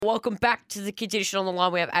Welcome back to the Kids Edition. On the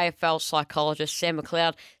line we have AFL psychologist Sam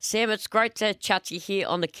McLeod. Sam, it's great to chat to you here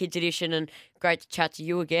on the Kids Edition and great to chat to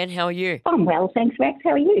you again. How are you? I'm well, thanks, Max.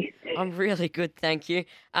 How are you? I'm really good, thank you.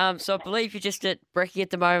 So I believe you're just at Brekkie at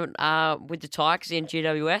the moment with the Tigers in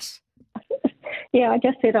GWS. Yeah, I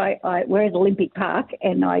just said we're at Olympic Park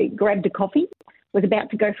and I grabbed a coffee, was about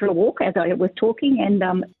to go for a walk as I was talking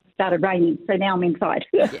and started raining. So now I'm inside.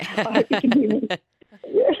 Yeah. I hope you can hear me.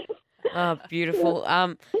 Oh, beautiful.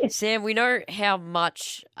 Sam, we know how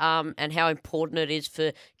much and how important it is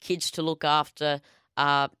for kids to look after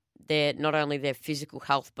not only their physical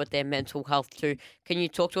health but their mental health too. Can you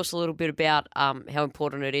talk to us a little bit about how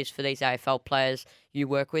important it is for these AFL players you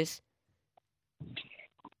work with?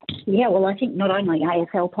 Yeah, well, I think not only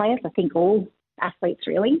AFL players, I think all athletes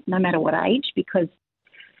really, no matter what age, because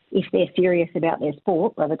if they're serious about their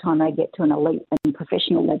sport, by the time they get to an elite and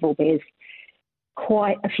professional level, there's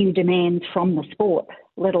quite a few demands from the sport,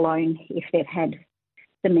 let alone if they've had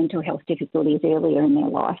some mental health difficulties earlier in their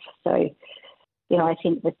life. So, I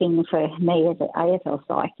think the thing for me as an AFL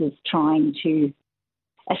psych is trying to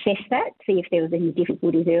assess that, see if there was any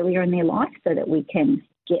difficulties earlier in their life so that we can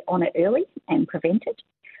get on it early and prevent it,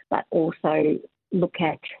 but also look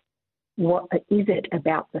at what is it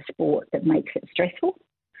about the sport that makes it stressful,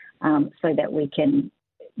 so that we can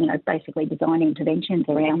basically design interventions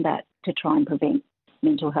around that to try and prevent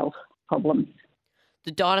mental health problems.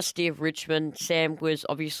 The dynasty of Richmond, Sam, was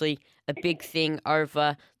obviously a big thing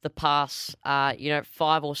over the past,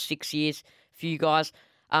 5 or 6 years for you guys.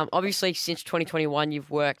 Obviously, since 2021, you've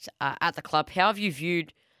worked at the club. How have you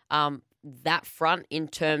viewed that front in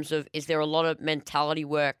terms of, is there a lot of mentality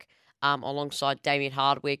work alongside Damien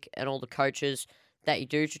Hardwick and all the coaches that you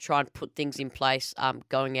do to try and put things in place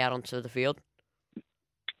going out onto the field?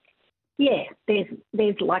 Yeah,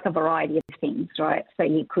 there's like a variety of things, right? So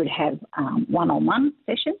you could have one-on-one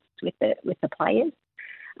sessions with the players.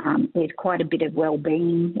 There's quite a bit of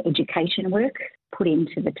wellbeing education work put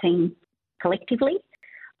into the team collectively.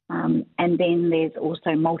 And then there's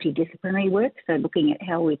also multidisciplinary work, so looking at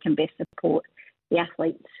how we can best support the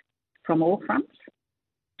athletes from all fronts.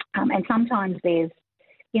 And sometimes there's,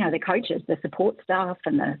 the coaches, the support staff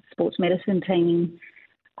and the sports medicine team.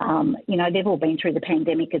 They've all been through the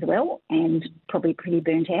pandemic as well and probably pretty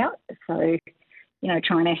burnt out. So,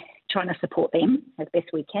 trying to support them as best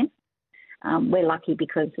we can. We're lucky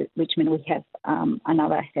because at Richmond we have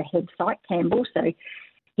another head psych, Campbell, so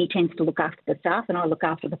he tends to look after the staff and I look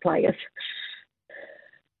after the players.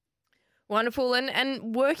 Wonderful.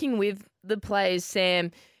 And working with the players,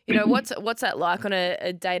 Sam, what's that like on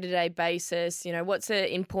a day-to-day basis? What's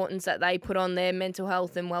the importance that they put on their mental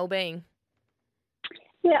health and well-being?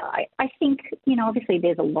 Yeah, I think, obviously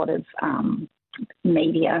there's a lot of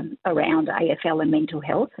media around AFL and mental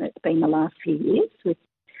health, and it's been the last few years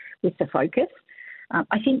with the focus.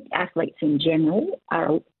 I think athletes in general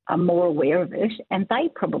are more aware of it, and they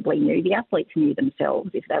probably knew, the athletes knew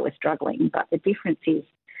themselves if they were struggling, but the difference is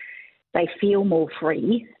they feel more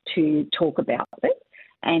free to talk about it,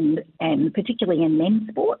 and particularly in men's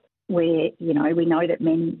sport where, we know that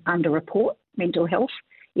men underreport mental health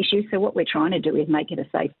issues. So what we're trying to do is make it a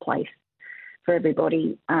safe place for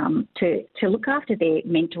everybody to look after their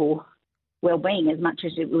mental well-being as much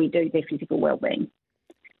as we do their physical well-being.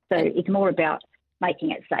 So it's more about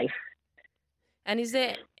making it safe. And is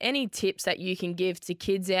there any tips that you can give to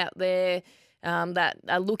kids out there that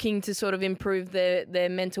are looking to sort of improve their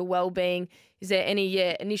mental well-being? Is there any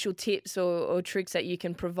initial tips or tricks that you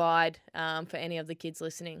can provide for any of the kids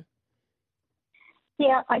listening?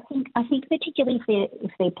 Yeah, I think particularly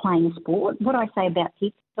if they're playing sport, what I say about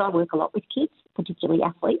kids, I work a lot with kids, particularly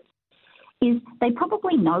athletes, is they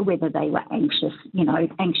probably know whether they were anxious,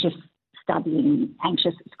 anxious studying,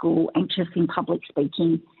 anxious at school, anxious in public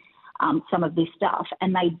speaking, some of this stuff,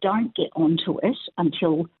 and they don't get onto it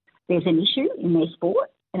until there's an issue in their sport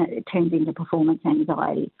and it turns into performance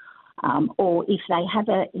anxiety. Or if they have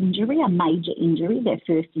an injury, a major injury, their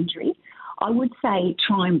first injury, I would say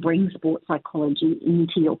try and bring sports psychology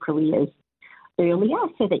into your careers earlier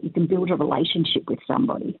so that you can build a relationship with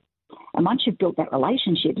somebody. And once you've built that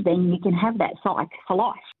relationship, then you can have that psych for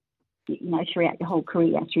life, throughout your whole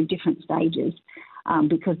career, through different stages,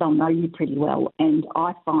 because they'll know you pretty well. And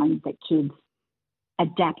I find that kids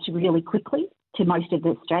adapt really quickly to most of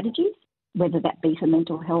the strategies, whether that be for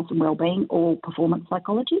mental health and wellbeing or performance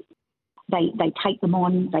psychology. They take them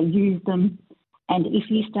on, they use them. And if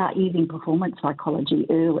you start using performance psychology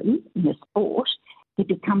early in the sport, it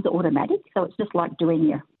becomes automatic. So it's just like doing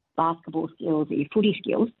your basketball skills or your footy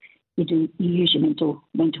skills. You use your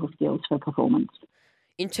mental skills for performance.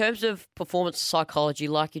 In terms of performance psychology,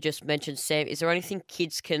 like you just mentioned, Sam, is there anything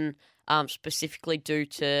kids can specifically do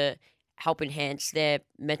to help enhance their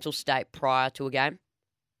mental state prior to a game?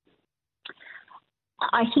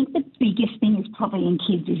 I think the biggest thing is probably in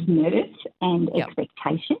kids is nerves and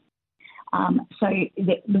expectation. So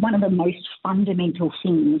one of the most fundamental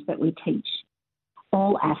things that we teach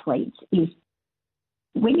all athletes is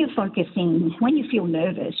when you feel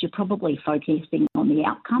nervous, you're probably focusing on the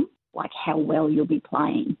outcome, like how well you'll be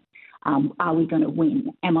playing. Are we going to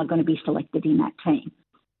win? Am I going to be selected in that team?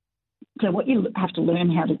 So what you have to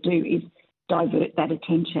learn how to do is divert that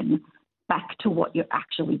attention back to what you're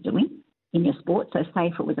actually doing in your sport. So say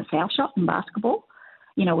if it was a foul shot in basketball,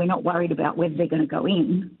 we're not worried about whether they're going to go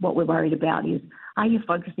in. What we're worried about is, are you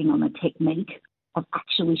focusing on the technique of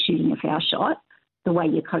actually shooting a foul shot the way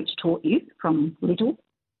your coach taught you from little,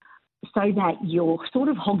 so that you're sort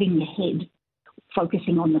of hogging your head,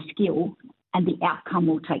 focusing on the skill, and the outcome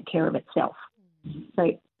will take care of itself.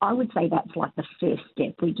 So I would say that's like the first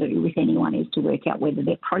step we do with anyone, is to work out whether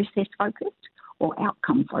they're process focused or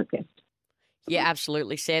outcome focused. Yeah,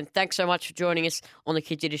 absolutely, Sam. Thanks so much for joining us on the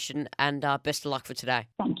Kids Edition, and best of luck for today.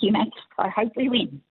 Thank you, Max. I hope we win.